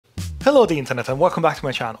Hello the internet and welcome back to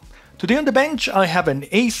my channel. Today on the bench I have an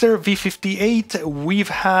Acer V58. We've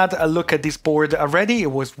had a look at this board already.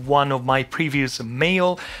 It was one of my previous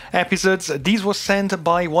mail episodes. This was sent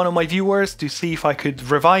by one of my viewers to see if I could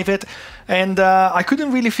revive it, and I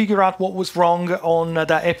couldn't really figure out what was wrong on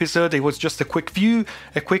that episode. It was just a quick view,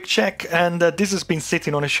 a quick check, and this has been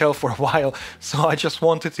sitting on a shelf for a while, so I just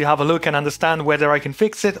wanted to have a look and understand whether I can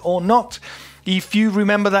fix it or not. If you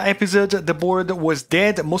remember that episode, the board was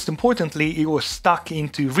dead. Most importantly, it was stuck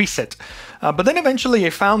into reset. But then eventually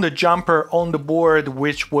I found a jumper on the board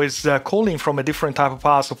which was calling from a different type of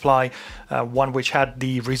power supply, one which had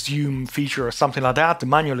the resume feature or something like that. The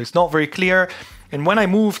manual is not very clear. And when I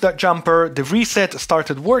moved that jumper, the reset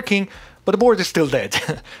started working, but the board is still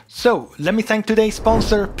dead. So let me thank today's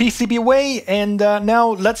sponsor, PCBWay, and now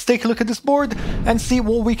let's take a look at this board and see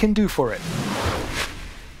what we can do for it.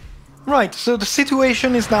 Right, so the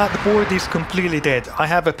situation is that the board is completely dead. I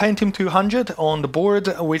have a Pentium 200 on the board,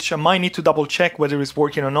 which I might need to double check whether it's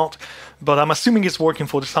working or not, but I'm assuming it's working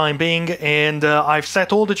for the time being, and I've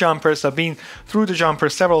set all the jumpers. I've been through the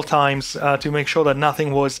jumpers several times to make sure that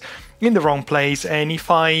nothing was in the wrong place, and if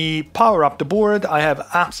I power up the board, I have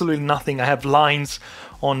absolutely nothing. I have lines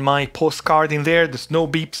on my postcard in there. There's no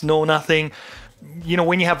beeps, no nothing. You know,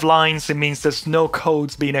 when you have lines, it means there's no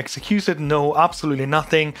codes being executed, no, absolutely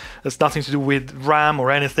nothing. There's nothing to do with RAM or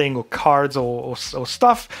anything, or cards or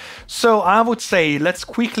stuff. So I would say let's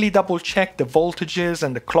quickly double check the voltages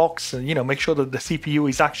and the clocks, and, you know, make sure that the CPU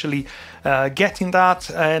is actually getting that,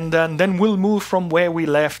 and then we'll move from where we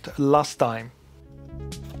left last time.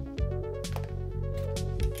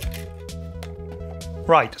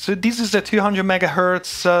 Right, so this is a 200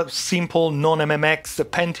 megahertz simple non-MMX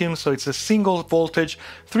Pentium, so it's a single voltage,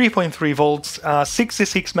 3.3 volts,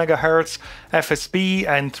 66 megahertz FSB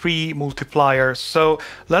and 3 multipliers. So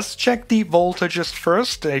let's check the voltages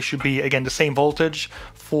first. They should be, again, the same voltage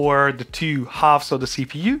for the two halves of the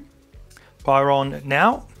CPU. Power on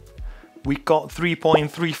now. We got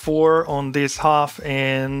 3.34 on this half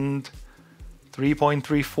and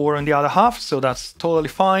 3.34 on the other half, so that's totally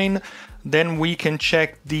fine. Then we can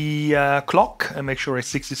check the clock and make sure it's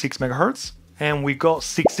 66 megahertz. And we got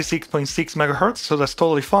 66.6 megahertz, so that's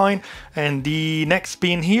totally fine. And the next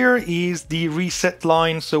pin here is the reset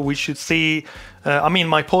line, so we should see, I mean,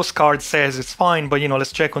 my postcard says it's fine, but, you know,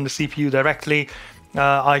 let's check on the CPU directly.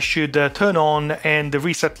 I should turn on, and the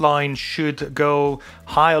reset line should go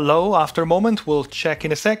high or low after a moment. We'll check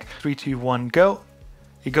in a sec. 3, 2, 1, go.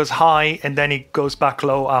 It goes high and then it goes back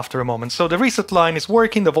low after a moment. So the reset line is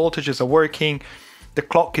working, the voltages are working, the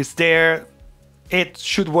clock is there. It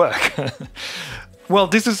should work. Well,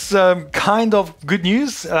 this is kind of good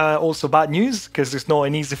news, also bad news, because it's not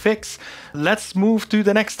an easy fix. Let's move to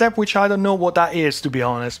the next step, which I don't know what that is, to be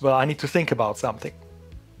honest, but I need to think about something.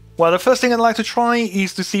 Well, the first thing I'd like to try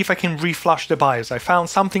is to see if I can reflash the BIOS. I found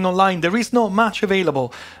something online. There is not much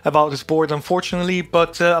available about this board, unfortunately,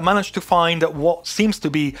 but I managed to find what seems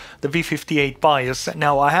to be the V58 BIOS.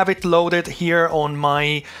 Now, I have it loaded here on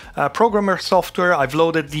my programmer software. I've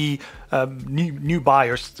loaded the new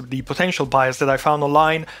BIOS, the potential BIOS that I found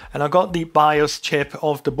online, and I got the BIOS chip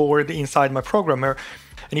of the board inside my programmer.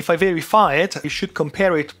 And if I verify it, I should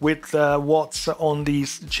compare it with what's on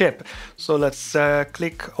this chip. So let's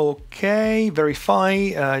click OK, verify.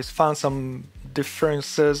 It's found some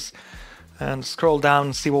differences, and scroll down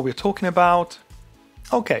and see what we're talking about.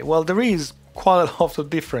 Okay, well, there is quite a lot of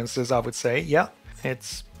differences, I would say. Yeah,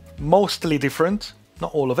 it's mostly different,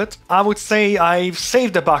 not all of it. I would say I've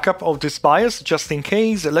saved a backup of this BIOS just in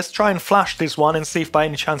case. Let's try and flash this one and see if by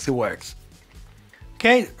any chance it works.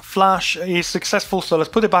 Okay, flash is successful, so let's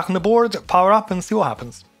put it back on the board, power up and see what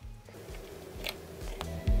happens.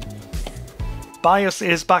 BIOS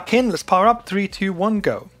is back in, let's power up, 3, 2, 1,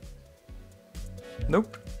 go.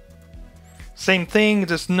 Nope. Same thing,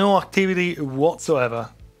 there's no activity whatsoever.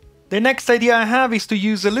 The next idea I have is to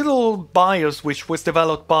use a little BIOS which was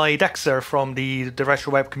developed by Deksor from the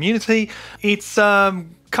RetroWeb community. It's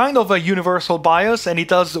kind of a universal BIOS, and it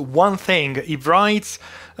does one thing. It writes,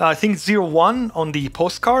 I think, 01 on the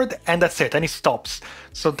postcard, and that's it, and it stops.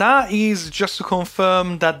 So that is just to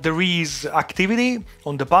confirm that there is activity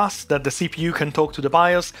on the bus, that the CPU can talk to the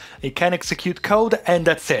BIOS, it can execute code, and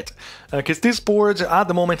that's it. Because this board at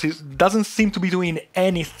the moment doesn't seem to be doing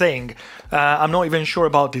anything. I'm not even sure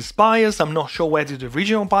about this BIOS, I'm not sure whether the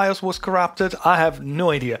original BIOS was corrupted, I have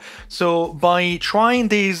no idea. So by trying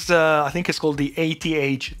this, I think it's called the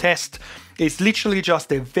ATH test, it's literally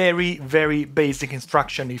just a very, very basic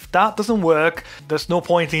instruction. If that doesn't work, there's no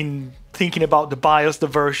point in thinking about the BIOS, the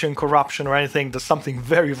version, corruption or anything. There's something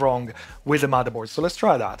very wrong with the motherboard. So let's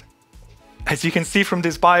try that. As you can see from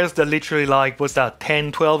this BIOS, they're literally like, what's that,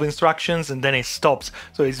 10, 12 instructions, and then it stops.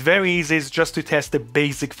 So it's very easy, it's just to test the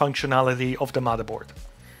basic functionality of the motherboard.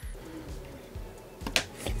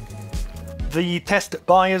 The test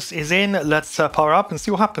BIOS is in. Let's power up and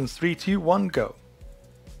see what happens. 3, 2, 1, go.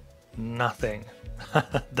 Nothing.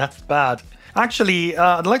 That's bad. Actually,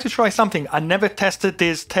 I'd like to try something. I never tested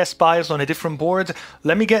this test BIOS on a different board.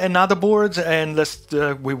 Let me get another board and let's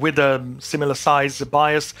with a similar size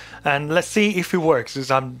BIOS, and let's see if it works.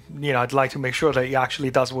 Because I'd like to make sure that it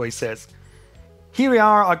actually does what it says. Here we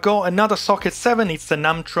are. I got another Socket 7. It's the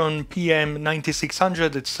Namtron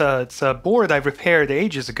PM9600. It's a board I repaired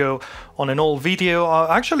ages ago on an old video.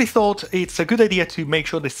 I actually thought it's a good idea to make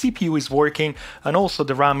sure the CPU is working and also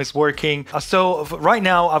the RAM is working. So right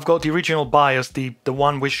now I've got the original BIOS, the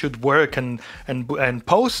one which should work and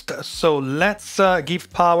post. So let's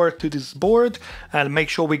give power to this board and make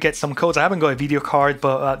sure we get some codes. I haven't got a video card,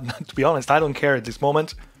 but to be honest, I don't care at this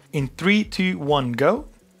moment. In 3, 2, 1, go.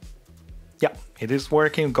 Yeah, it is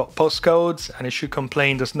working. We've got postcodes and it should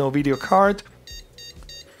complain there's no video card.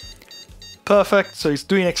 Perfect, so it's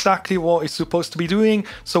doing exactly what it's supposed to be doing.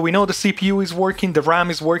 So we know the CPU is working, the RAM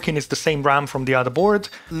is working, it's the same RAM from the other board.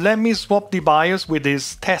 Let me swap the BIOS with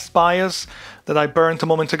this test BIOS that I burnt a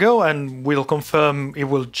moment ago, and we'll confirm it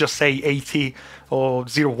will just say 80 or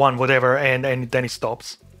 01, whatever, and then it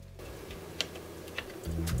stops.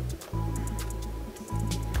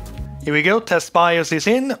 Here we go, test BIOS is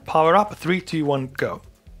in, power up, 3, 2, 1, go.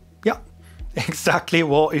 Yeah, exactly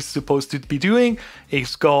what it's supposed to be doing.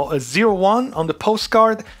 It's got a 01 on the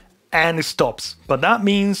postcard and it stops. But that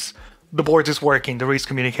means the board is working, there is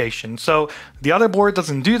communication. So the other board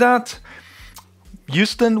doesn't do that.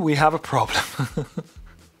 Houston, we have a problem.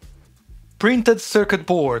 Printed circuit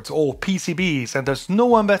boards or PCBs, and there's no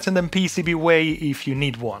one better than PCBWay if you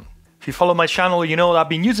need one. If you follow my channel, you know that I've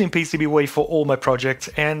been using PCBWay for all my projects,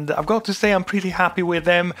 and I've got to say I'm pretty happy with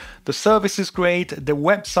them. The service is great, the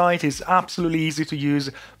website is absolutely easy to use,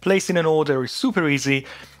 placing an order is super easy,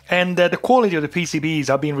 and the quality of the PCBs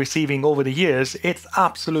I've been receiving over the years, it's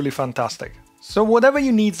absolutely fantastic. So whatever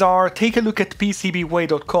your needs are, take a look at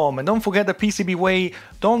PCBWay.com, and don't forget that PCBWay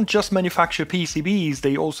don't just manufacture PCBs,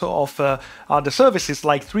 they also offer other services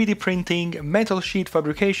like 3D printing, metal sheet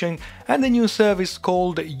fabrication, and a new service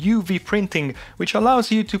called UV printing, which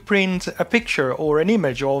allows you to print a picture or an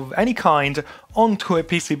image of any kind onto a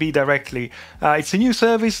PCB directly. It's a new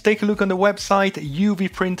service, take a look on the website,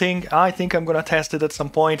 UV printing. I think I'm gonna test it at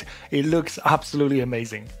some point, it looks absolutely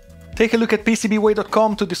amazing. Take a look at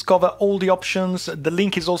PCBWay.com to discover all the options. The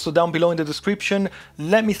link is also down below in the description.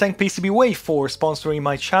 Let me thank PCBWay for sponsoring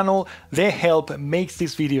my channel. Their help makes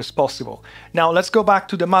these videos possible. Now let's go back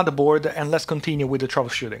to the motherboard and let's continue with the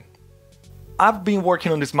troubleshooting. I've been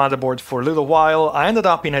working on this motherboard for a little while. I ended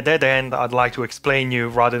up in a dead end. I'd like to explain you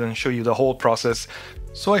rather than show you the whole process.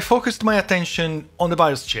 So I focused my attention on the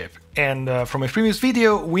BIOS chip. And from a previous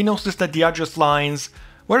video, we noticed that the address lines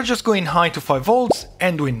were just going high to 5 volts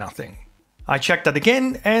and doing nothing. I checked that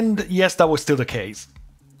again, and yes, that was still the case.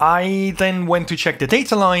 I then went to check the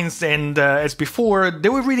data lines, and as before, they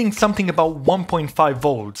were reading something about 1.5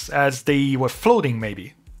 volts, as they were floating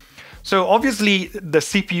maybe. So obviously the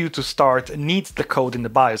CPU to start needs the code in the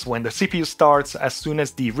BIOS. When the CPU starts, as soon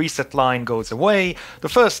as the reset line goes away, the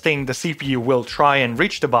first thing the CPU will try and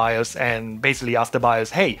reach the BIOS and basically ask the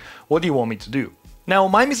BIOS, hey, what do you want me to do? Now,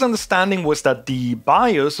 my misunderstanding was that the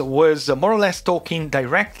BIOS was more or less talking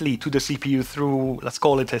directly to the CPU through, let's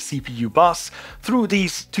call it a CPU bus, through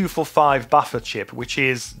this 245 buffer chip, which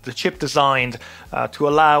is the chip designed to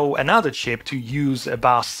allow another chip to use a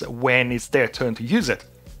bus when it's their turn to use it.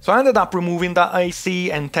 So I ended up removing that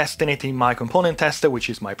IC and testing it in my component tester, which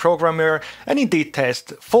is my programmer, and it did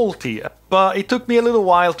test faulty. But it took me a little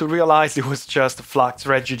while to realize it was just flux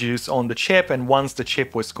residues on the chip, and once the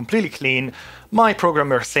chip was completely clean, my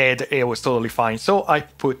programmer said it was totally fine, so I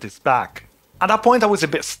put this back. At that point I was a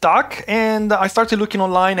bit stuck, and I started looking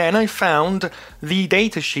online and I found the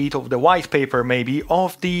datasheet of the white paper maybe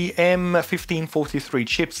of the M1543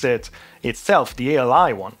 chipset itself, the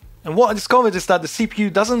ALI one. And what I discovered is that the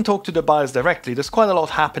CPU doesn't talk to the BIOS directly, there's quite a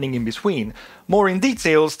lot happening in between. More in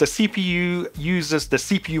details, the CPU uses the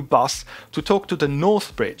CPU bus to talk to the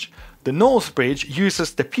north bridge. The north bridge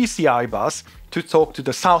uses the PCI bus to talk to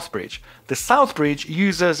the south bridge. The south bridge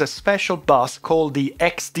uses a special bus called the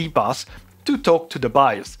XD bus to talk to the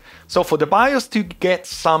BIOS. So for the BIOS to get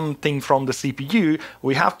something from the CPU,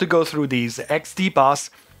 we have to go through these XD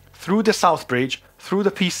bus, through the south bridge, through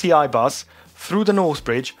the PCI bus, through the north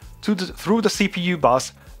bridge, through the CPU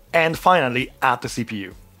bus, and finally at the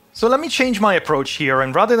CPU. So let me change my approach here,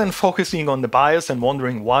 and rather than focusing on the BIOS and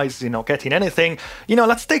wondering why is it not getting anything,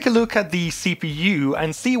 let's take a look at the CPU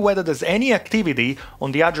and see whether there's any activity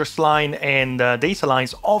on the address line and data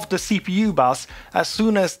lines of the CPU bus as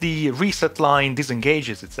soon as the reset line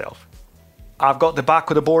disengages itself. I've got the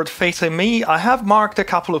back of the board facing me. I have marked a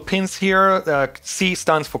couple of pins here. C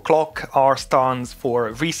stands for clock, R stands for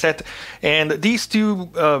reset. And these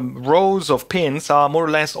two rows of pins are more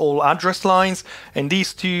or less all address lines. And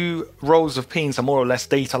these two rows of pins are more or less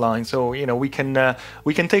data lines. So, we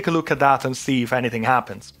can take a look at that and see if anything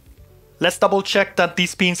happens. Let's double check that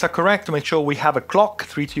these pins are correct to make sure we have a clock.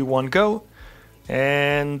 3, 2, 1, go.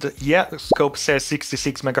 And yeah, the scope says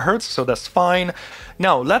 66 megahertz, so that's fine.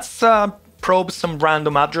 Now, let's probe some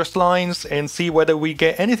random address lines and see whether we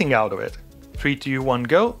get anything out of it. 3, 2, 1,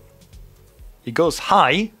 go. It goes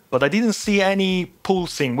high, but I didn't see any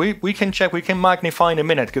pulsing. We can check, we can magnify in a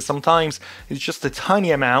minute, because sometimes it's just a tiny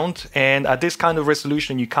amount, and at this kind of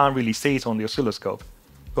resolution you can't really see it on the oscilloscope.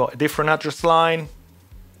 Got a different address line.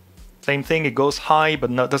 Same thing, it goes high,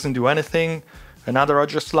 but doesn't do anything. Another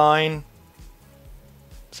address line.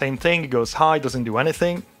 Same thing, it goes high, doesn't do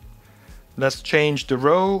anything. Let's change the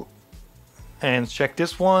row and check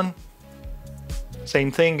this one.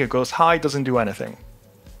 Same thing, it goes high, doesn't do anything.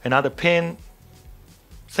 Another pin.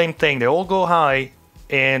 Same thing, they all go high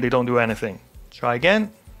and they don't do anything. Try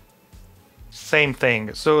again. Same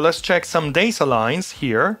thing. So let's check some data lines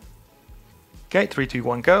here. Okay, 3, 2,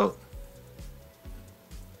 1, go.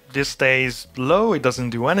 This stays low, it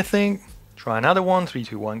doesn't do anything. Try another one, 3,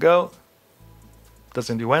 2, 1, go.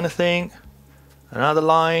 Doesn't do anything. Another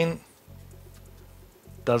line.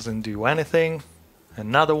 Doesn't do anything.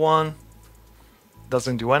 Another one.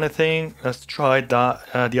 Doesn't do anything. Let's try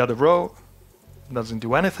that, the other row. Doesn't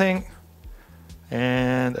do anything.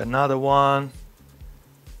 And another one.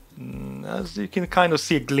 As you can kind of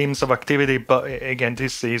see a glimpse of activity, but again,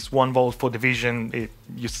 this is 1 volt for division.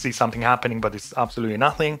 You see something happening, but it's absolutely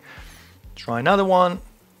nothing. Try another one.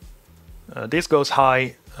 This goes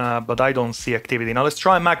high, but I don't see activity. Now let's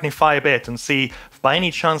try and magnify a bit and see if by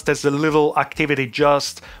any chance there's a little activity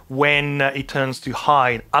just when it turns to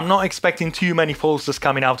high. I'm not expecting too many pulses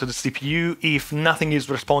coming out of the CPU if nothing is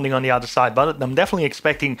responding on the other side, but I'm definitely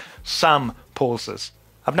expecting some pulses.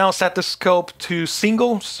 I've now set the scope to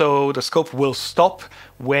single, so the scope will stop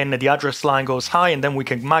when the address line goes high, and then we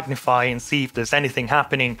can magnify and see if there's anything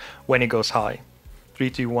happening when it goes high.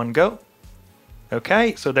 3, 2, 1, go.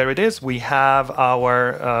 Okay, so there it is. We have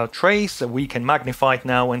our trace. We can magnify it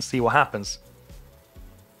now and see what happens.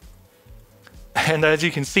 And as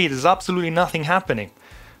you can see, there's absolutely nothing happening.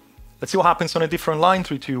 Let's see what happens on a different line.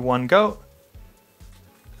 3, 2, 1, go.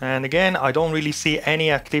 And again, I don't really see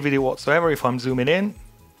any activity whatsoever if I'm zooming in.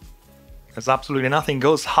 There's absolutely nothing. It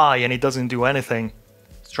goes high and it doesn't do anything.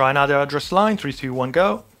 Let's try another address line. 3, 2, 1,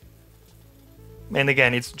 go. And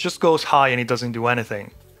again, it just goes high and it doesn't do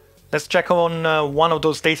anything. Let's check on one of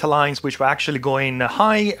those data lines which were actually going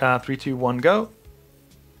high. 3, 2, 1, go.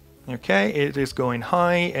 Okay, it is going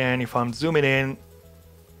high, and if I'm zooming in,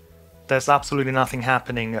 there's absolutely nothing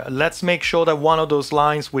happening. Let's make sure that one of those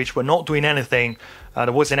lines which were not doing anything, there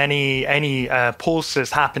wasn't any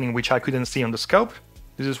pulses happening which I couldn't see on the scope.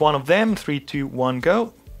 This is one of them. 3, 2, 1,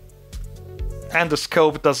 go. And the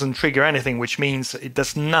scope doesn't trigger anything, which means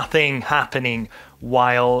there's nothing happening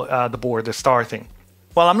while the board is starting.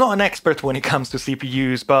 Well, I'm not an expert when it comes to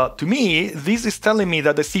CPUs, but to me, this is telling me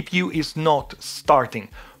that the CPU is not starting.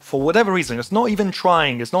 For whatever reason, it's not even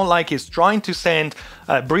trying. It's not like it's trying to send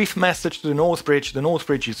a brief message to the North Bridge. The North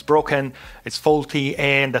Bridge is broken, it's faulty,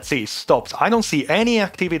 and that's it, it stops. I don't see any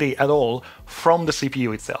activity at all from the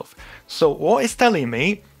CPU itself. So what it's telling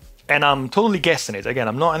me, and I'm totally guessing it, again,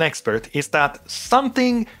 I'm not an expert, is that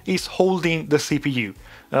something is holding the CPU.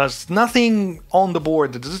 There's nothing on the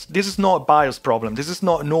board. This is not a BIOS problem. This is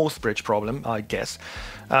not a North Bridge problem, I guess.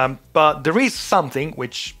 But there is something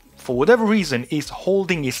which, for whatever reason, is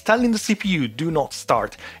telling the CPU, do not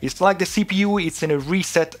start. It's like the CPU, it's in a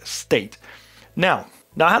reset state. Now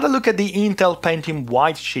I had a look at the Intel Pentium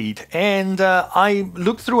white sheet, and I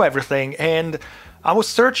looked through everything, and I was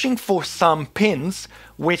searching for some pins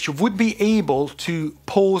which would be able to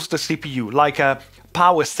pause the CPU, like a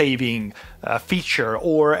power saving feature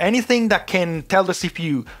or anything that can tell the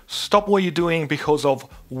CPU stop what you're doing because of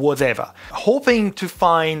whatever. Hoping to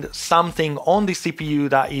find something on the CPU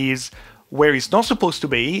that is where it's not supposed to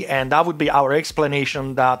be, and that would be our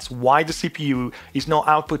explanation that's why the CPU is not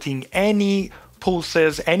outputting any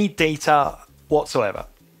pulses, any data whatsoever.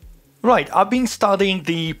 Right, I've been studying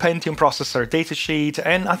the Pentium processor datasheet,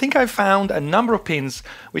 and I think I found a number of pins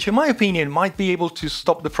which in my opinion might be able to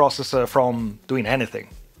stop the processor from doing anything.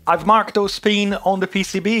 I've marked those pins on the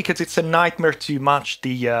PCB because it's a nightmare to match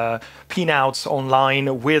the pinouts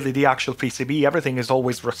online with the actual PCB. Everything is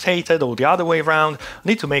always rotated or the other way around. I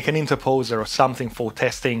need to make an interposer or something for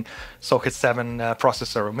testing Socket 7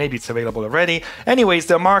 processor, or maybe it's available already. Anyways,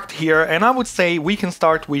 they're marked here, and I would say we can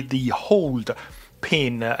start with the hold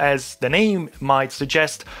pin. As the name might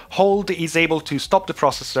suggest, hold is able to stop the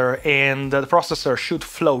processor, and the processor should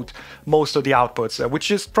float most of the outputs,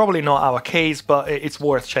 which is probably not our case, but it's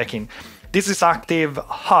worth checking. This is active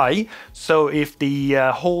high, so if the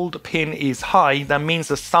hold pin is high, that means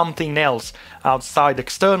that something else outside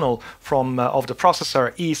external from of the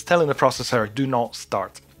processor is telling the processor do not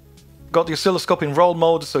start. Got the oscilloscope in roll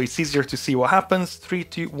mode, so it's easier to see what happens. 3,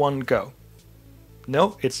 2, 1, go.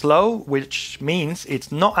 No, it's low, which means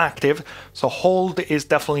it's not active, so hold is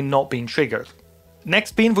definitely not being triggered.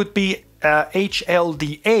 Next pin would be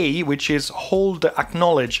HLDA, which is hold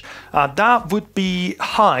acknowledge. That would be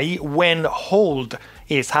high when hold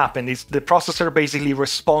is happened. It's the processor basically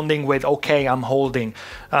responding with, okay, I'm holding.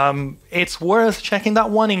 It's worth checking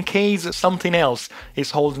that one in case something else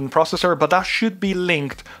is holding the processor, but that should be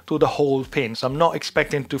linked to the hold pin. So I'm not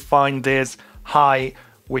expecting to find this high,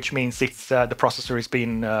 which means it's the processor is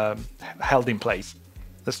being held in place.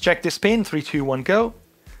 Let's check this pin, 3, 2, 1, go.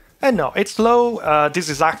 And no, it's low. This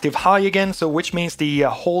is active high again, so which means the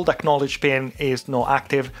hold acknowledge pin is not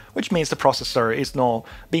active, which means the processor is not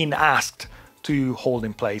being asked to hold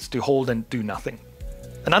in place, to hold and do nothing.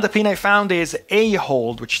 Another pin I found is A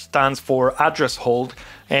hold, which stands for address hold,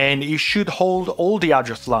 and you should hold all the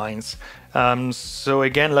address lines. So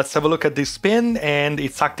again, let's have a look at this pin, and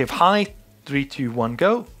it's active high. 3, 2, 1,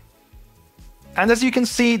 go. And as you can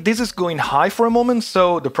see, this is going high for a moment,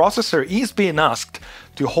 so the processor is being asked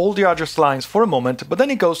to hold the address lines for a moment, but then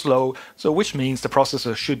it goes low, so which means the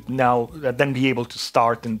processor should now then be able to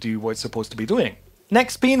start and do what it's supposed to be doing.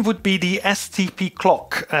 Next pin would be the STP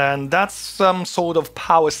clock, and that's some sort of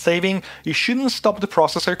power saving. You shouldn't stop the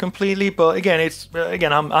processor completely, but again,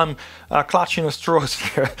 I'm clutching at straws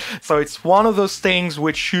here. So it's one of those things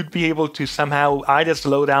which should be able to somehow either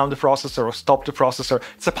slow down the processor or stop the processor.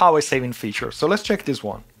 It's a power saving feature. So let's check this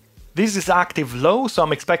one. This is active low, so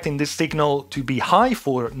I'm expecting this signal to be high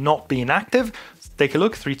for not being active. Let's take a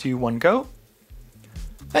look, 3, 2, 1, go.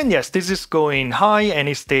 And yes, this is going high and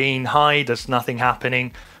is staying high, there's nothing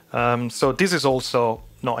happening. So this is also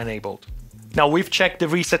not enabled. Now we've checked the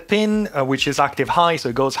reset pin, which is active high, so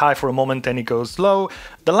it goes high for a moment and it goes low.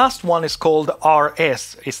 The last one is called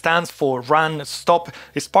RS. It stands for run stop.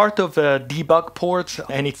 It's part of a debug port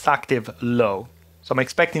and it's active low. So I'm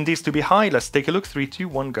expecting this to be high. Let's take a look, 3, 2,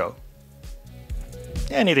 1, go.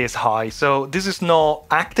 And it is high, so this is not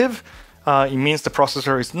active. It means the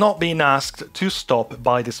processor is not being asked to stop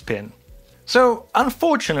by this pin. So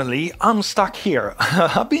unfortunately, I'm stuck here.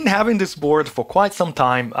 I've been having this board for quite some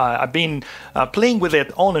time. I've been playing with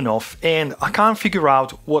it on and off, and I can't figure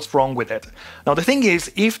out what's wrong with it. Now the thing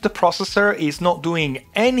is, if the processor is not doing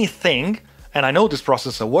anything, and I know this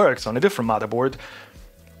processor works on a different motherboard,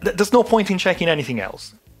 there's no point in checking anything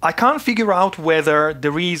else. I can't figure out whether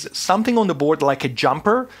there is something on the board like a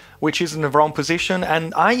jumper, which is in the wrong position,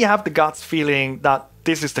 and I have the guts feeling that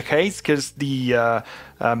this is the case, because the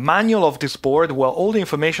manual of this board, well, all the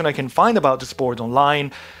information I can find about this board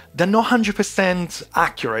online, they're not 100%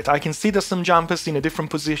 accurate. I can see there's some jumpers in a different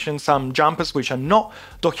position, some jumpers which are not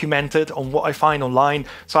documented on what I find online,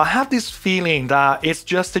 so I have this feeling that it's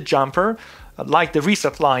just a jumper. Like the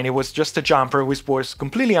reset line, it was just a jumper which was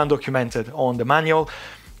completely undocumented on the manual.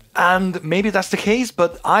 And maybe that's the case,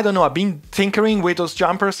 but I don't know, I've been tinkering with those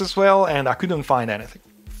jumpers as well and I couldn't find anything.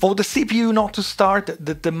 For the CPU not to start,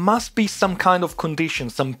 there must be some kind of condition,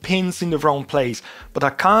 some pins in the wrong place, but I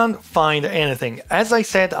can't find anything. As I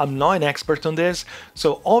said, I'm not an expert on this,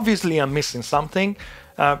 so obviously I'm missing something.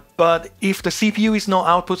 But if the CPU is not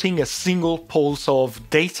outputting a single pulse of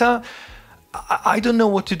data, I don't know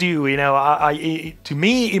what to do, you know. To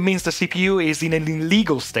me, it means the CPU is in an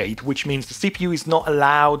illegal state, which means the CPU is not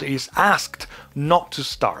allowed, is asked not to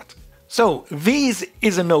start. So this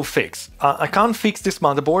is a no fix. I can't fix this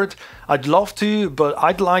motherboard. I'd love to, but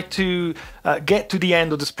I'd like to get to the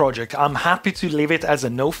end of this project. I'm happy to leave it as a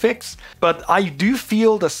no fix, but I do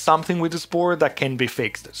feel there's something with this board that can be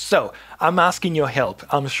fixed. So I'm asking your help.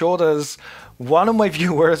 I'm sure there's one of my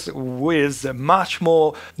viewers who is much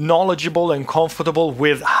more knowledgeable and comfortable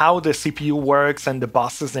with how the CPU works and the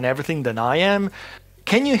buses and everything than I am.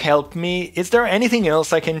 can you help me? Is there anything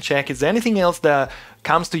else I can check? Is there anything else that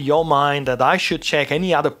comes to your mind that I should check?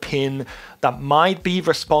 Any other pin that might be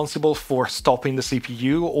responsible for stopping the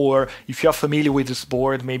CPU? Or if you're familiar with this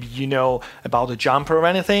board, maybe you know about the jumper or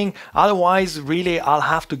anything. Otherwise, really, I'll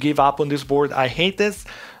have to give up on this board. I hate this.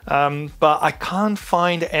 But I can't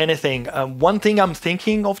find anything. One thing I'm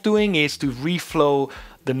thinking of doing is to reflow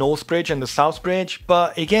the North Bridge and the South Bridge,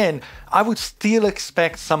 but again, I would still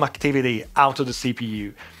expect some activity out of the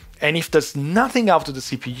CPU. And if there's nothing out of the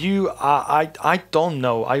CPU, I don't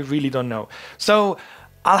know. I really don't know. So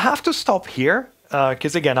I'll have to stop here,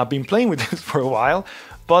 because again, I've been playing with this for a while,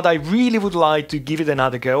 but I really would like to give it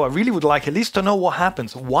another go. I really would like at least to know what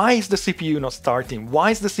happens. Why is the CPU not starting?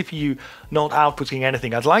 Why is the CPU not outputting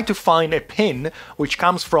anything? I'd like to find a pin which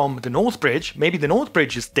comes from the North Bridge. Maybe the North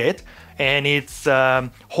Bridge is dead and it's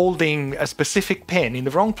holding a specific pin in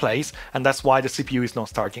the wrong place, and that's why the CPU is not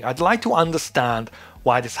starting. I'd like to understand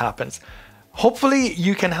why this happens. Hopefully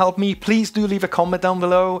you can help me. Please do leave a comment down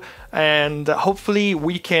below, and hopefully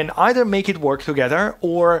we can either make it work together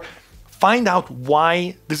or find out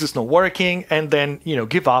why this is not working and then, you know,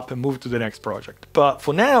 give up and move to the next project. But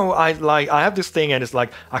for now, I have this thing and it's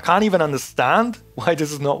like, I can't even understand why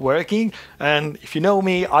this is not working. And if you know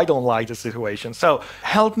me, I don't like the situation. So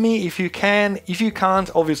help me if you can. If you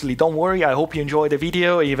can't, obviously don't worry. I hope you enjoyed the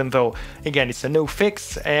video, even though, again, it's a no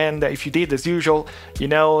fix. And if you did, as usual, you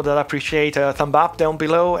know that I appreciate a thumb up down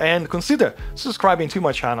below, and consider subscribing to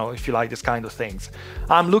my channel if you like this kind of things.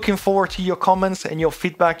 I'm looking forward to your comments and your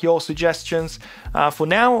feedback, your suggestions. For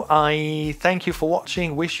now, I thank you for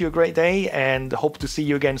watching, wish you a great day, and hope to see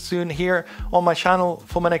you again soon here on my channel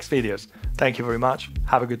for my next videos. Thank you very much.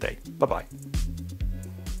 Have a good day. Bye-bye.